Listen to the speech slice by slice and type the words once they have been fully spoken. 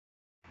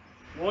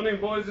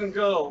Morning, boys and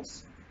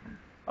girls.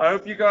 I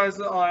hope you guys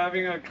are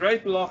having a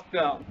great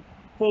lockdown.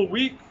 For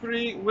week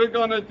 3, we're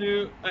gonna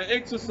do an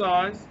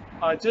exercise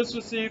I just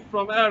received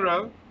from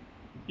Arrow.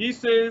 He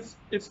says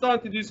it's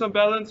time to do some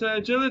balance and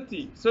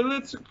agility. So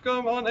let's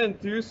come on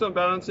and do some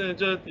balance and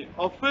agility.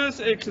 Our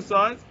first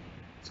exercise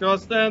is gonna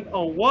stand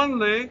on one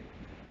leg.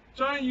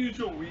 Try and use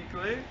your weak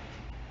leg,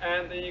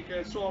 and then you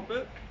can swap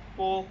it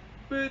for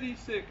 30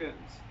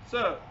 seconds.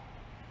 So,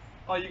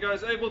 are you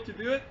guys able to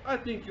do it? I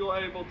think you're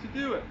able to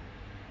do it.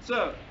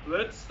 So,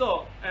 let's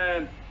start.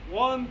 And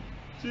 1,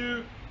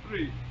 2,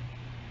 3.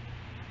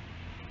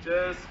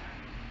 Just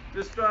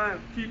try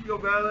and keep your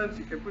balance.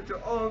 You can put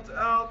your arms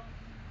out.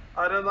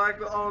 I don't like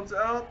the arms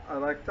out. I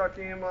like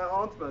tucking in my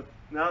arms, but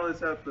now let's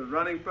have the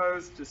running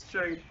pose, just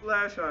showing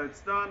flash how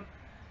it's done.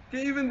 You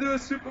can even do a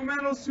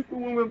Superman or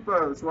Superwoman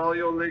pose while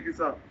your leg is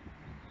up.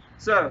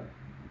 So,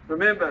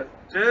 remember,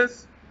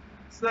 just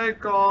stay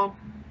calm,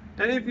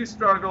 and if you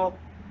struggle,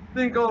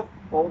 think of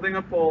holding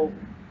a pole.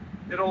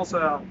 It also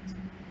helps.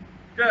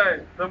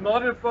 Okay, the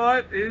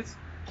modified is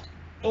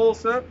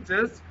also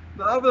just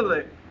the other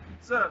leg.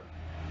 So,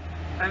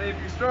 and if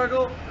you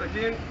struggle,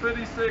 again,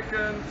 30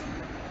 seconds.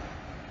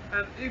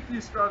 And if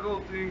you struggle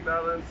doing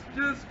balance,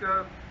 just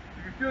go.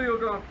 If you feel you're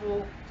going to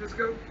fall, just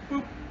go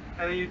boop,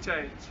 and then you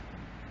change.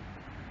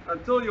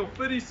 Until your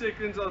 30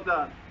 seconds are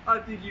done. I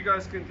think you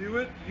guys can do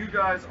it. You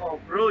guys are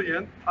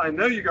brilliant. I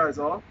know you guys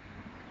are.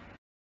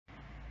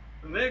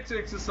 The next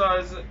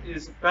exercise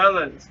is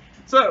balance.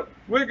 So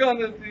we're going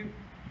to do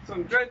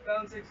some great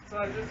balance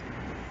exercises.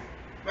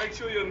 Make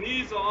sure your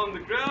knees are on the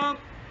ground.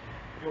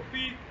 Your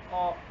feet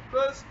are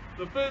first.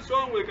 The first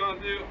one we're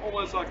going to do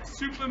almost like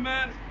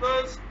Superman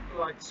first.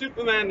 Like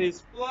Superman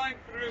is flying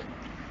through.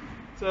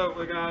 So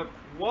we're going to have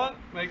one.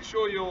 Make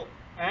sure your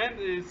hand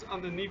is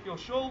underneath your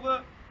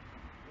shoulder.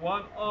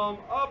 One arm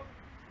up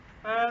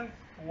and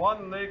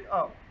one leg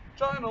up.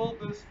 Try and hold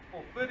this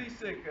for 30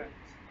 seconds.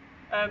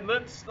 And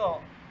let's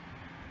start.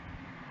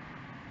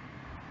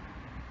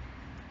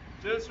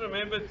 Just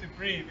remember to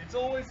breathe. It's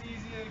always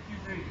easier if you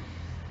breathe.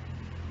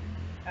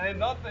 And it's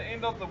not the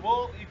end of the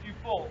world if you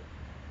fall.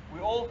 We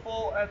all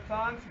fall at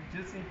times.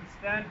 We just need to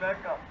stand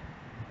back up.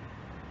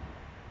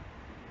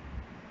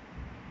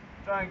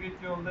 Try and get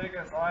your leg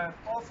as high as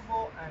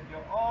possible and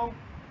your arm.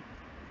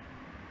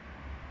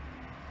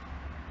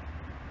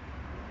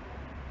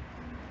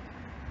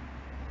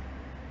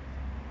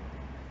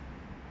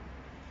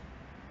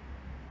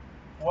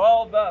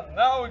 Well done.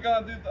 Now we're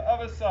going to do the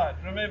other side.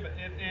 Remember,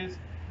 it is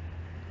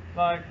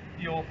like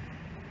your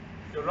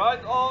right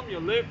arm, your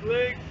left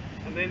leg,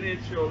 and then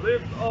it's your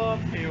left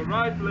arm and your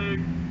right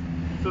leg.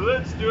 So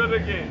let's do it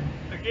again.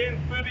 Again,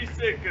 30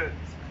 seconds.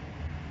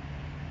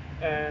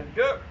 And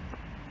go.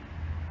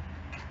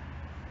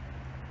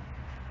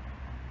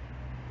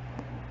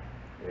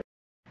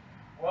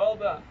 Well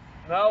done.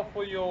 Now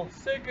for your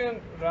second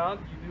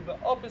round, you do the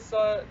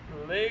opposite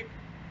leg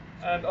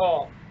and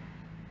arm.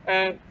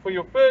 And for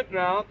your third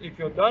round, if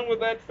you're done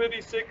with that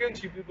 30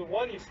 seconds, you do the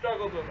one you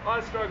struggled with.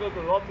 I struggled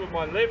a lot with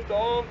my left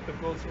arm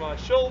because my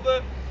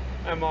shoulder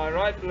and my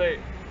right leg.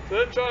 So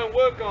let's try and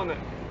work on it.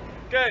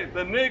 Okay,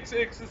 the next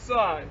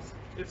exercise.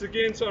 It's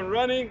again some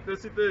running.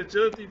 This is the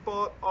agility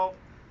part of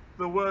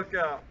the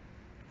workout.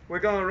 We're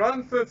going to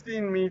run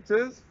 15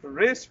 meters,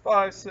 rest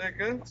 5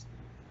 seconds,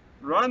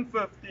 run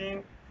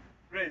 15,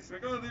 rest. We're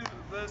going to do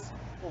this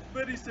for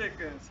 30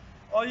 seconds.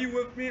 Are you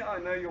with me? I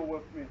know you're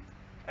with me.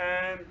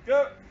 And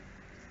go.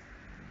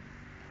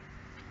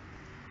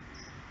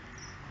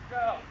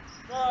 Count.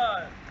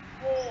 5,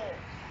 4,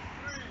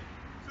 3,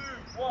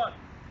 2, 1.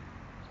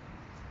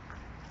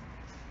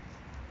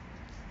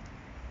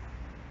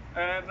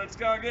 And let's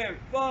go again.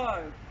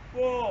 5,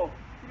 4,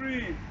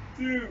 3,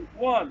 2,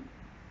 1.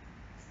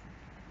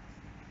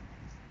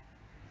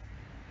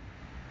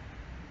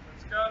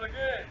 Let's count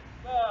again.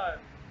 5,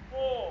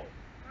 4,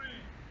 3,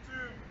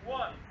 2,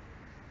 1.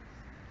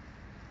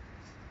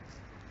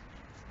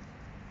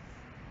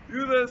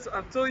 Do this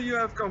until you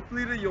have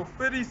completed your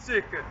 30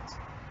 seconds.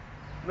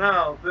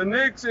 Now, the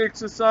next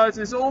exercise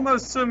is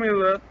almost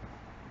similar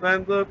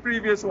than the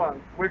previous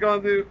one. We're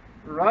going to do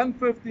run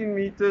 15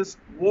 meters,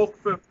 walk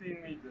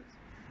 15 meters.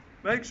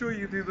 Make sure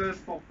you do this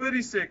for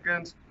 30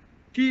 seconds.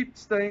 Keep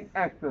staying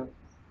active.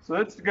 So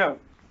let's go.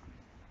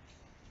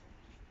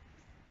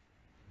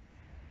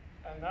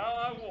 And now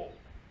I walk.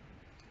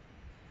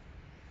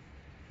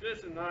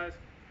 Just a nice.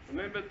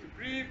 Remember to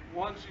breathe.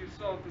 Once you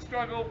start to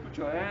struggle, put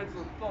your hands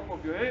on top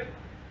of your head.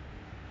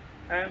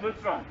 And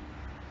let's run.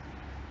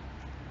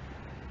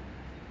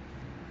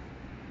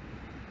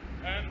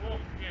 And walk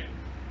again.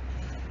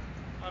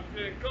 I'm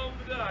feeling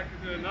confident. I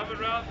can do another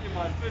round in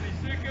my 30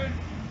 seconds.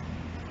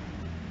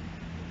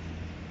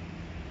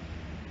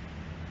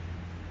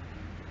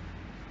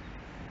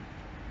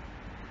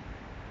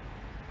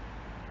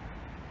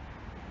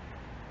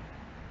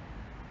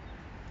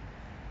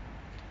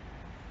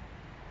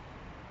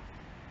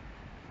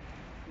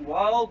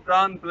 Well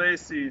done,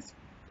 Blessies.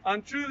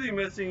 I'm truly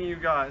missing you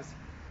guys.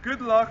 Good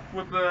luck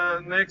with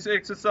the next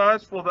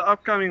exercise for the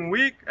upcoming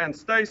week and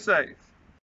stay safe.